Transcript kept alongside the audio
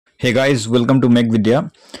Hey guys, welcome to Make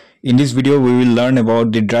Vidya. In this video, we will learn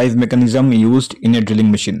about the drive mechanism used in a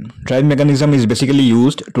drilling machine. Drive mechanism is basically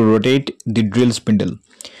used to rotate the drill spindle.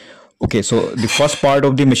 Okay, so the first part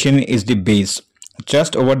of the machine is the base.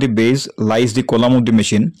 Just over the base lies the column of the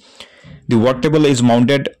machine. The work table is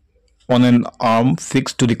mounted on an arm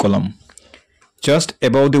fixed to the column. Just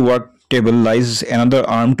above the work table lies another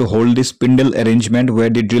arm to hold the spindle arrangement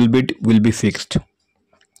where the drill bit will be fixed.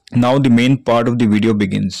 Now the main part of the video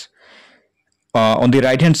begins. On the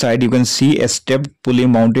right hand side you can see a stepped pulley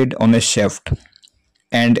mounted on a shaft,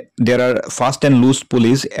 and there are fast and loose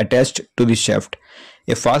pulleys attached to the shaft.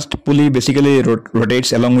 A fast pulley basically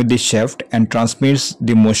rotates along with the shaft and transmits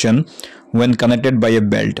the motion when connected by a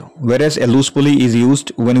belt, whereas a loose pulley is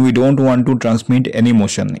used when we don't want to transmit any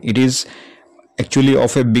motion. It is actually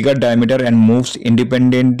of a bigger diameter and moves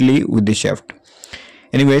independently with the shaft.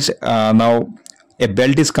 Anyways, now a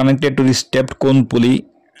belt is connected to the stepped cone pulley,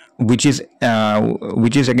 which is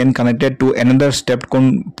again connected to another stepped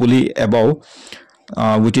cone pulley above,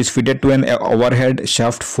 which is fitted to an overhead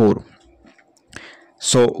shaft 4.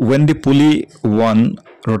 So when the pulley 1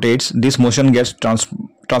 rotates, this motion gets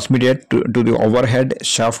transmitted to the overhead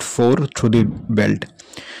shaft 4 through the belt.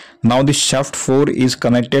 Now the shaft 4 is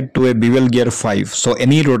connected to a bevel gear 5. So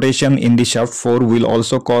any rotation in the shaft 4 will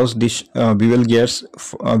also cause this bevel gears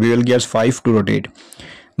 5 to rotate.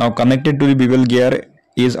 Now connected to the bevel gear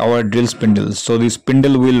is our drill spindle. So the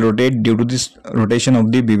spindle will rotate due to this rotation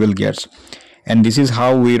of the bevel gears, and this is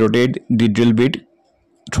how we rotate the drill bit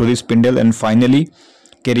through the spindle and finally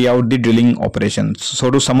carry out the drilling operations.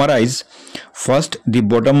 So to summarize, first the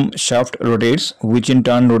bottom shaft rotates, which in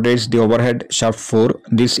turn rotates the overhead shaft 4.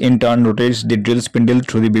 This in turn rotates the drill spindle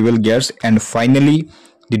through the bevel gears, and finally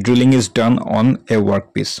the drilling is done on a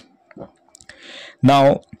workpiece.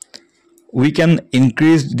 Now we can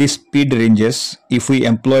increase the speed ranges if we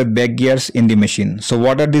employ back gears in the machine. So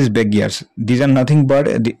what are these back gears? These are nothing but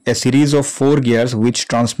a series of 4 gears which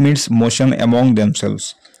transmits motion among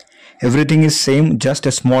themselves. Everything is same, just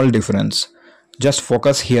a small difference. Just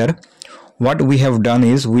focus here. What we have done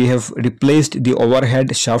is we have replaced the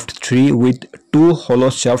overhead shaft 3 with 2 hollow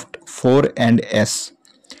shaft 4 and S.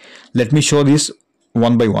 Let me show this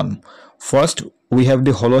one by one. First we have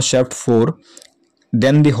the hollow shaft 4.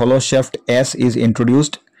 Then the hollow shaft S is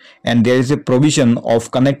introduced, and there is a provision of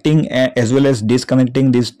connecting as well as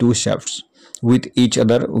disconnecting these 2 shafts with each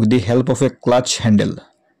other with the help of a clutch handle.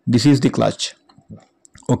 This is the clutch.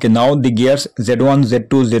 Okay, now the gears Z1,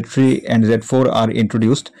 Z2, Z3 and Z4 are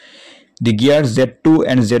introduced. The gears Z2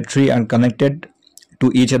 and Z3 are connected to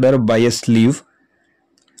each other by a sleeve.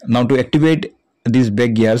 Now to activate these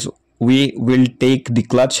back gears, we will take the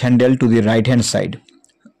clutch handle to the right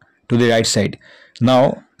side.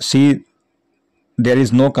 Now see, there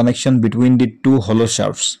is no connection between the 2 hollow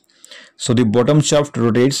shafts. So the bottom shaft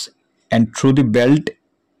rotates, and through the belt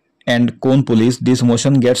and cone pulleys this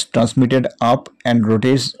motion gets transmitted up and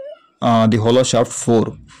rotates the hollow shaft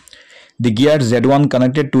 4. The gear Z1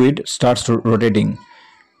 connected to it starts rotating.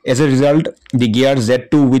 As a result, the gear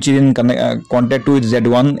Z2, which is in contact with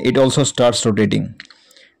Z1, it also starts rotating.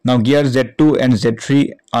 Now gear Z2 and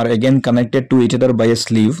Z3 are again connected to each other by a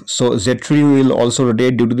sleeve, so Z3 will also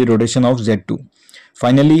rotate due to the rotation of Z2.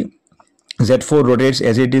 Finally Z4 rotates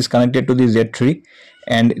as it is connected to the Z3,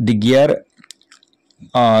 and the gear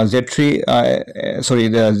the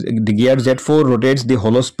gear Z4 rotates the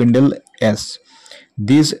hollow spindle S.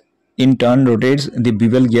 This in turn rotates the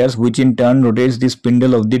bevel gears, which in turn rotates the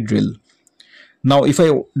spindle of the drill. Now if I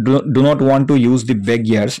do not want to use the back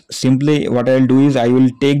gears, simply what I will do is I will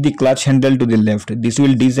take the clutch handle to the left. This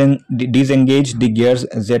will disengage the gears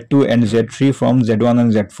Z2 and Z3 from Z1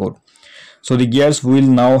 and Z4. So the gears will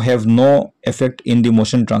now have no effect in the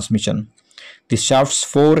motion transmission. The shafts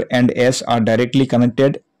 4 and S are directly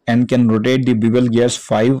connected and can rotate the bevel gears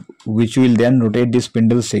 5, which will then rotate the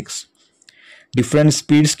spindle 6. Different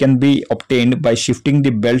speeds can be obtained by shifting the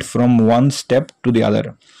belt from one step to the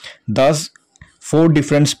other. Thus 4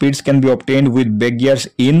 different speeds can be obtained with back gears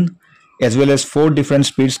in, as well as 4 different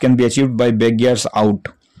speeds can be achieved by back gears out.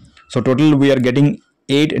 So total we are getting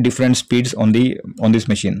 8 different speeds on this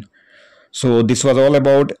machine. So this was all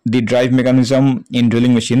about the drive mechanism in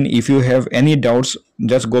drilling machine. If you have any doubts,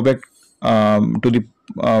 just go back to the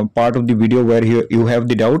part of the video where you have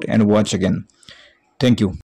the doubt and watch again. Thank you.